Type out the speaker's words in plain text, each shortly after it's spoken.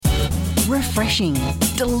refreshing,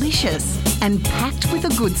 delicious, and packed with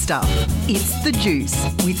the good stuff. It's The Juice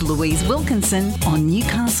with Louise Wilkinson on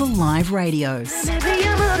Newcastle Live Radio.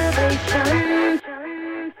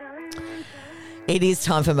 It is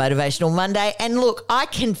time for Motivational Monday. And look, I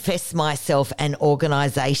confess myself an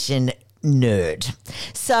organisation nerd.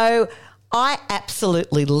 So I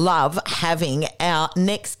absolutely love having our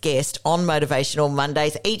next guest on Motivational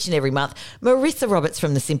Mondays each and every month, Marissa Roberts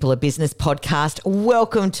from the Simpler Business podcast.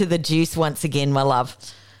 Welcome to The Juice once again, my love.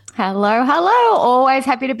 Hello, hello. Always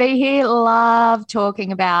happy to be here. Love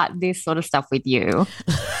talking about this sort of stuff with you.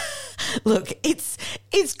 Look, it's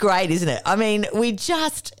great, isn't it? I mean, we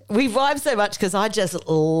vibe so much because I just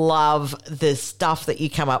love the stuff that you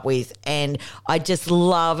come up with, and I just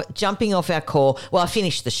love jumping off our call. Well, I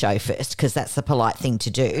finish the show first because that's the polite thing to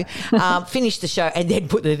do. Finish the show and then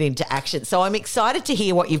put it into action. So I'm excited to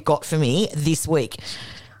hear what you've got for me this week.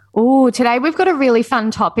 Oh, today we've got a really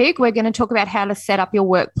fun topic. We're going to talk about how to set up your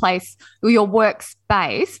workplace or your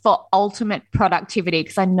workspace for ultimate productivity,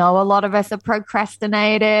 because I know a lot of us are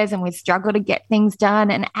procrastinators and we struggle to get things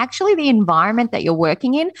done. And actually the environment that you're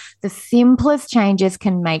working in, the simplest changes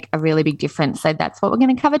can make a really big difference. So that's what we're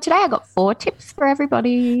going to cover today. I got 4 tips for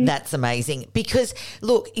everybody. That's amazing because,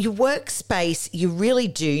 look, your workspace, you really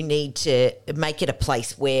do need to make it a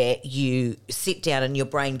place where you sit down and your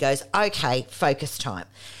brain goes, okay, focus time.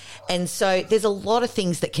 And so there's a lot of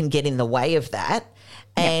things that can get in the way of that.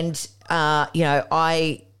 And,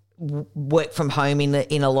 I work from home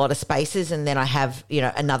in a lot of spaces, and then I have,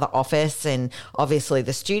 another office and obviously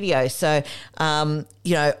the studio. So, I'm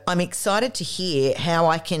excited to hear how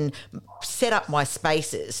I can set up my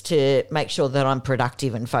spaces to make sure that I'm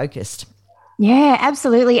productive and focused. Yeah,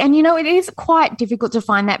 absolutely. And, it is quite difficult to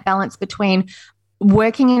find that balance between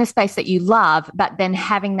working in a space that you love, but then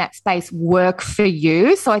having that space work for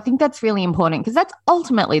you. So I think that's really important, because that's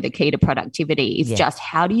ultimately the key to productivity is just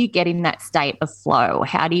how do you get in that state of flow?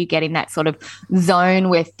 How do you get in that sort of zone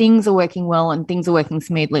where things are working well and things are working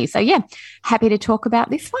smoothly? So happy to talk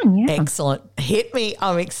about this one. Yeah. Excellent. Hit me.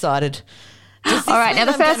 I'm excited. All right, now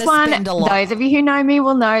the first one, those of you who know me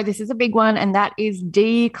will know this is a big one, and that is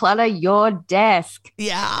declutter your desk.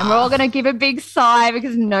 Yeah. And we're all going to give a big sigh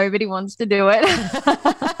because nobody wants to do it.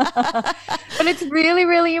 But it's really,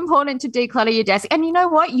 really important to declutter your desk. And you know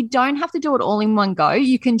what? You don't have to do it all in one go.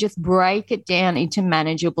 You can just break it down into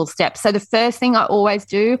manageable steps. So the first thing I always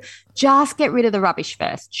do, just get rid of the rubbish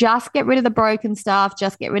first. Just get rid of the broken stuff.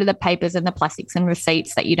 Just get rid of the papers and the plastics and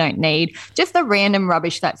receipts that you don't need. Just the random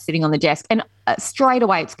rubbish that's sitting on the desk. And straight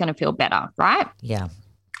away, it's going to feel better, right? Yeah.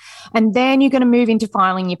 And then you're going to move into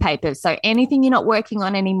filing your papers. So anything you're not working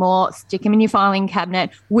on anymore, stick them in your filing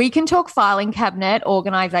cabinet. We can talk filing cabinet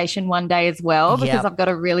organization one day as well, because I've got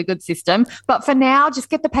a really good system. But for now, just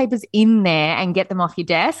get the papers in there and get them off your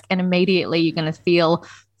desk, and immediately you're going to feel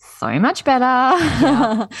so much better.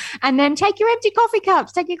 Yeah. And then take your empty coffee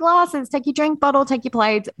cups, take your glasses, take your drink bottle, take your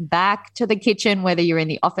plates back to the kitchen, whether you're in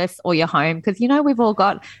the office or your home, because, we've all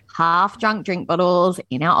got half-drunk drink bottles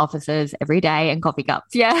in our offices every day and coffee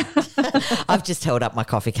cups. Yeah. I've just held up my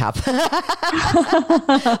coffee cup.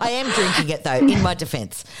 I am drinking it, though, in my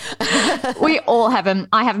defence. We all have them.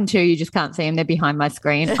 I have them too. You just can't see them. They're behind my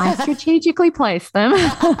screen. I strategically place them.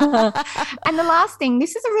 And the last thing,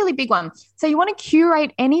 this is a really big one. So you want to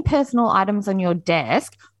curate any personal items on your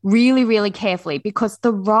desk really, really carefully, because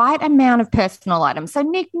the right amount of personal items, so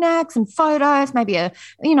knickknacks and photos, maybe a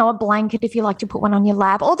blanket if you like to put one on your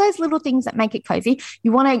lap, all those little things that make it cozy,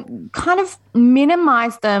 you want to kind of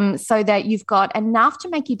minimize them so that you've got enough to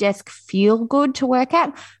make your desk feel good to work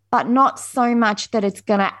at, but not so much that it's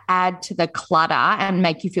going to add to the clutter and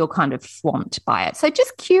make you feel kind of swamped by it. So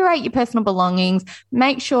just curate your personal belongings.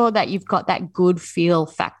 Make sure that you've got that good feel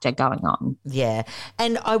factor going on. Yeah.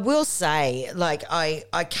 And I will say, like, I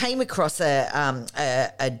came across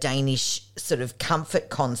a Danish sort of comfort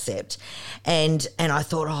concept, and I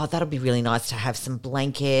thought, that'll be really nice to have some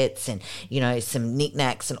blankets and, some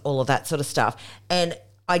knickknacks and all of that sort of stuff. And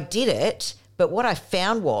I did it, but what I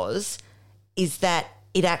found is that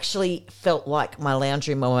it actually felt like my lounge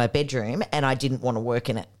room or my bedroom, and I didn't want to work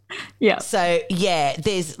in it. Yeah. So,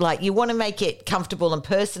 there's you want to make it comfortable and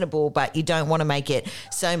personable, but you don't want to make it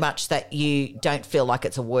so much that you don't feel like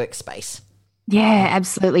it's a workspace. Yeah,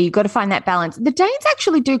 absolutely. You've got to find that balance. The Danes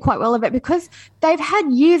actually do quite well of it because they've had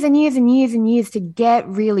years and years and years and years to get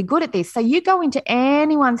really good at this. So you go into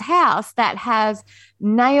anyone's house that has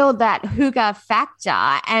nailed that hygge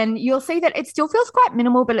factor and you'll see that it still feels quite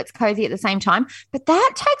minimal, but it's cozy at the same time. But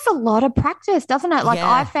that takes a lot of practice, doesn't it? Like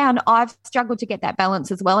I found I've struggled to get that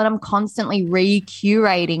balance as well. And I'm constantly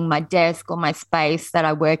re-curating my desk or my space that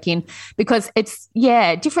I work in because it's,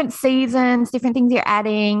 different seasons, different things you're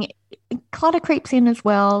adding. Clutter creeps in as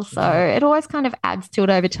well. So it always kind of adds to it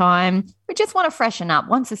over time. We just want to freshen up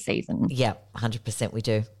once a season. Yeah, 100% we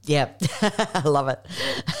do. Yeah, I love it.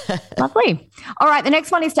 Lovely. All right, the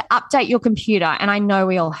next one is to update your computer. And I know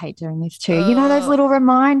we all hate doing this too. You know those little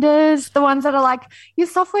reminders, the ones that are like, your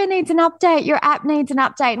software needs an update, your app needs an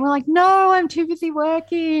update. And we're like, no, I'm too busy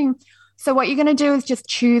working. So what you're going to do is just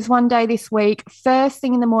choose one day this week, first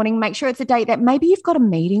thing in the morning, make sure it's a date that maybe you've got a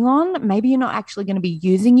meeting on, maybe you're not actually going to be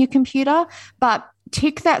using your computer, but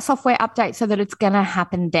tick that software update so that it's going to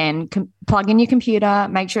happen then. Plug in your computer,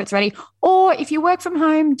 make sure it's ready. Or if you work from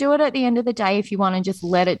home, do it at the end of the day if you want and just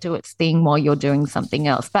let it do its thing while you're doing something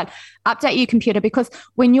else. But update your computer because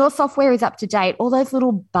when your software is up to date, all those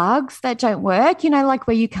little bugs that don't work, like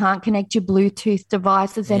where you can't connect your Bluetooth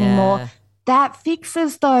devices anymore, that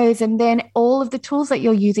fixes those and then all of the tools that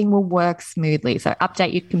you're using will work smoothly. So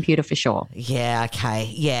update your computer for sure. Yeah,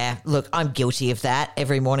 okay. Yeah, look, I'm guilty of that.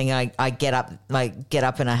 Every morning I get up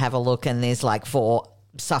and I have a look and there's like 4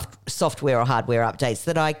 software or hardware updates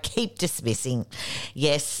that I keep dismissing.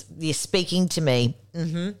 Yes, you're speaking to me.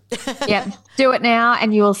 Mm-hmm. Yep, do it now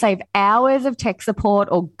and you will save hours of tech support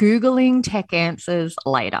or Googling tech answers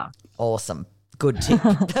later. Awesome. Good tip.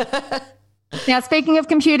 Now, speaking of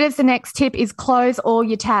computers, the next tip is close all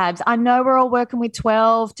your tabs. I know we're all working with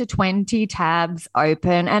 12 to 20 tabs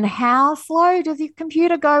open. And how slow does your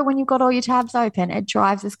computer go when you've got all your tabs open? It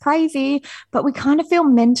drives us crazy, but we kind of feel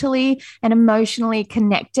mentally and emotionally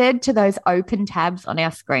connected to those open tabs on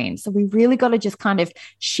our screen. So we really got to just kind of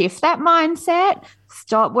shift that mindset.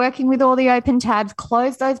 Stop working with all the open tabs,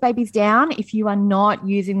 close those babies down if you are not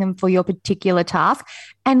using them for your particular task,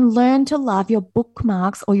 and learn to love your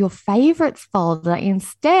bookmarks or your favorites folder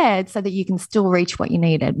instead so that you can still reach what you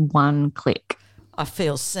need at one click. I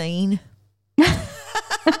feel seen.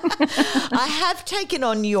 I have taken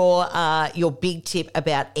on your big tip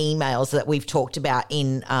about emails that we've talked about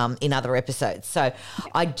in other episodes. So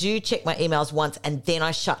I do check my emails once and then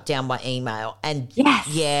I shut down my email. And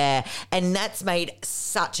and that's made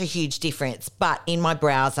such a huge difference. But in my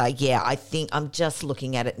browser, I think I'm just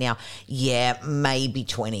looking at it now. Yeah, maybe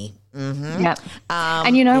 20. Mm-hmm. Yep.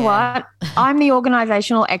 And you know what? I'm the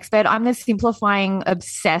organizational expert. I'm the simplifying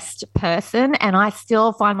obsessed person and I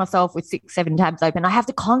still find myself with 6-7 tabs open. I have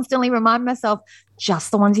to constantly remind myself,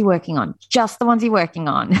 just the ones you're working on, just the ones you're working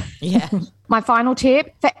on. Yeah. My final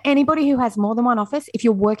tip for anybody who has more than one office, if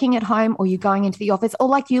you're working at home or you're going into the office, or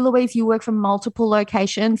like you, Louise, you work from multiple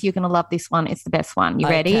locations, you're going to love this one. It's the best one. You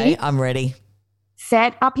ready? Okay, I'm ready.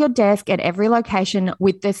 Set up your desk at every location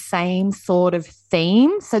with the same sort of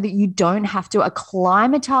theme so that you don't have to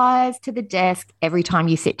acclimatize to the desk every time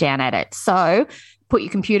you sit down at it. So put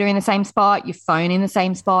your computer in the same spot, your phone in the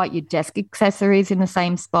same spot, your desk accessories in the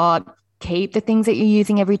same spot. Keep the things that you're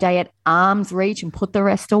using every day at arm's reach and put the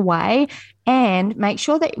rest away. And make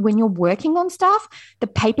sure that when you're working on stuff, the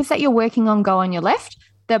papers that you're working on go on your left,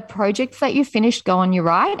 the projects that you finished go on your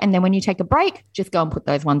right, and then when you take a break, just go and put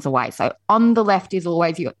those ones away. So on the left is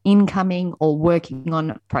always your incoming or working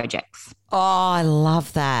on projects. Oh, I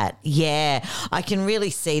love that. Yeah, I can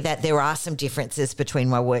really see that there are some differences between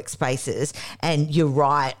my workspaces. And you're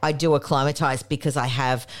right, I do acclimatise because I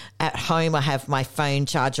have at home, I have my phone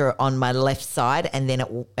charger on my left side and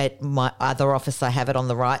then at my other office, I have it on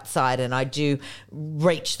the right side and I do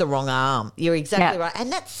reach the wrong arm. You're exactly right.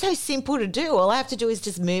 And that's so simple to do. All I have to do is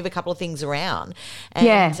just move a couple of things around.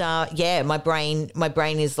 And my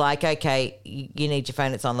brain is like, okay, you need your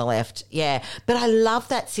phone, it's on the left. Yeah. But I love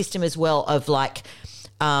that system as well of like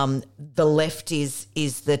the left is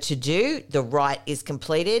the to-do, the right is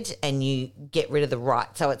completed, and you get rid of the right.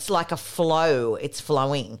 So it's like a flow. It's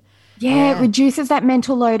flowing. Yeah, it reduces that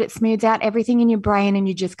mental load. It smooths out everything in your brain and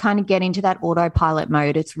you just kind of get into that autopilot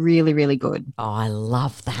mode. It's really, really good. Oh, I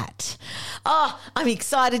love that. Oh, I'm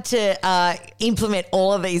excited to implement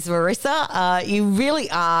all of these, Marissa. You really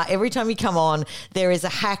are. Every time you come on, there is a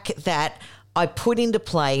hack that I put into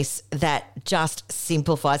place that just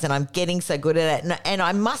simplifies, and I'm getting so good at it. And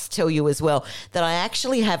I must tell you as well that I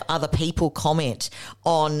actually have other people comment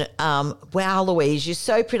on, wow, Louise, you're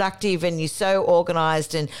so productive and you're so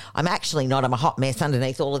organised, and I'm actually not. I'm a hot mess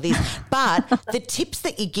underneath all of this. But the tips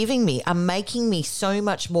that you're giving me are making me so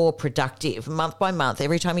much more productive month by month.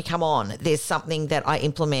 Every time you come on, there's something that I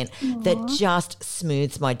implement that just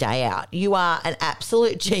smooths my day out. You are an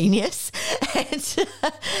absolute genius.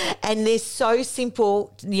 And they're so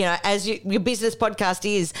simple, you know, as your business podcast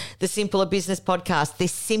is the Simpler Business Podcast.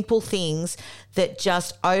 There's simple things that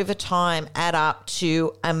just over time add up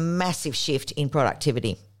to a massive shift in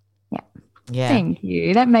productivity. Yeah. Thank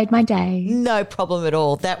you. That made my day. No problem at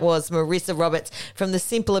all. That was Marissa Roberts from the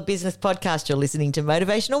Simpler Business Podcast. You're listening to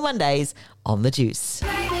Motivational Mondays on The Juice.